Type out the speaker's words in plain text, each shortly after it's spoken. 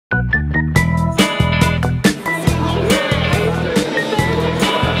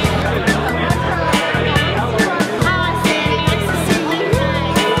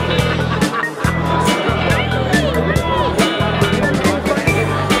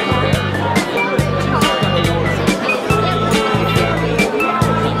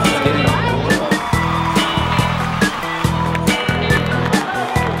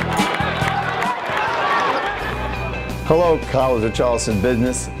College of Charleston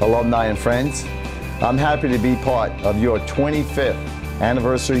business, alumni and friends. I'm happy to be part of your 25th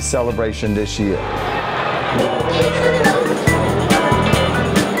anniversary celebration this year.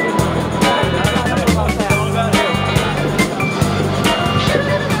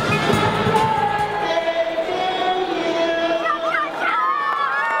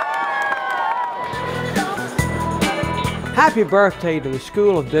 Happy birthday to the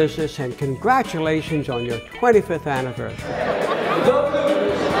School of Business and congratulations on your 25th anniversary.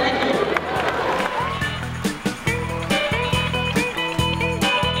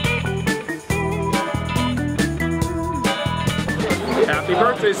 Happy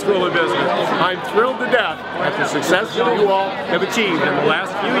birthday, School of Business. I'm thrilled to death at the success that you all have achieved in the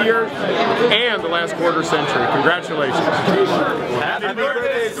last few years and the last quarter century. Congratulations. Happy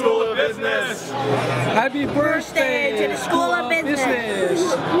birthday, School of Business. Happy birthday to the School of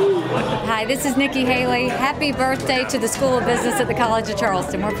Business. Hi, this is Nikki Haley. Happy birthday to the School of Business at the College of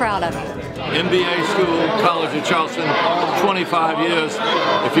Charleston. We're proud of it. MBA School, College of Charleston, 25 years.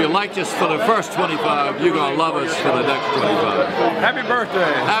 If you liked us for the first 25, you're going to love us for the next 25. Happy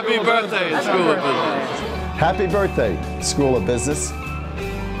birthday. Happy birthday, School of Business. Happy birthday, School of Business.